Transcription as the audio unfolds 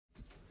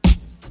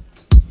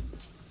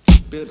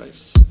Spit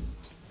bass.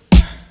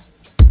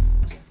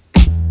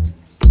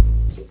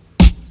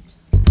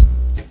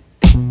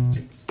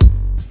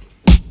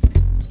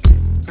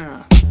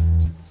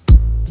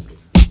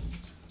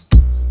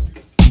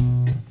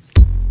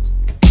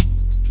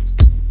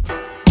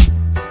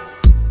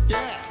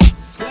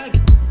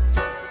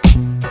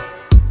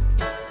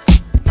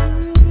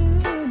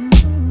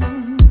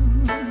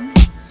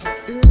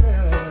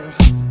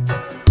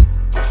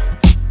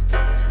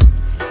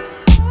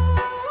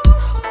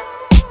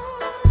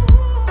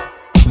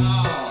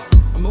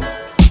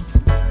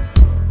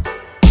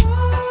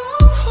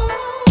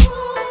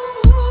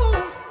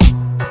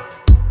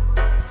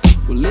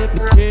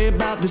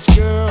 This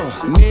girl,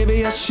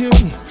 maybe I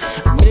shouldn't.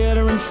 I met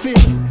her in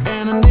Philly,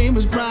 and her name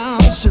was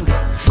Brown Sugar.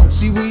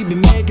 See, we be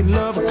making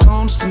love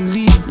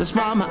constantly. That's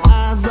why my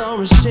eyes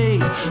are a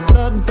shade,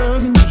 blood and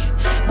burgundy.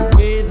 The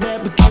way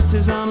that we kiss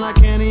is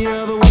unlike any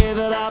other way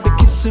that I'll be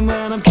kissing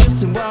when I'm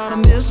kissing what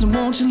I'm missing.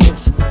 Won't you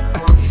listen?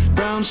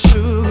 Brown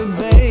sugar,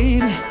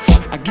 baby,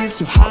 I get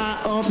so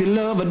high off your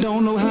love, I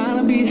don't know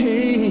how to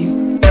behave.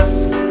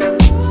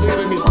 Sing it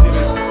with me,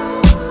 Stevie.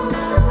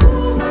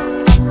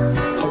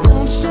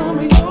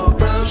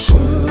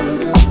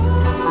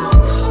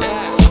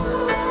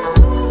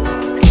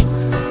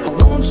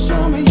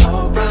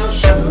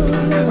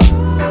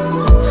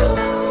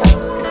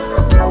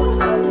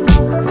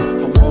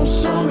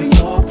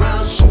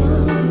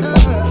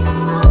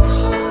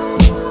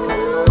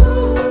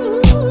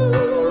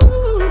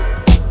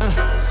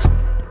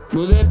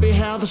 Well, that be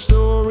how the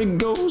story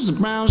goes. The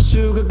brown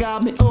sugar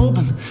got me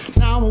open,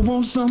 now I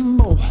want some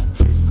more.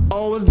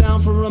 Always down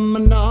for a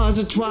menage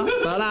a trois,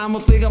 but I'ma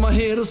think I'ma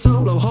hit a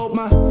solo. Hope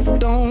my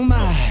don't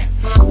mind.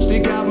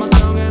 Stick out my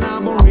tongue and I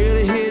won't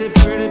really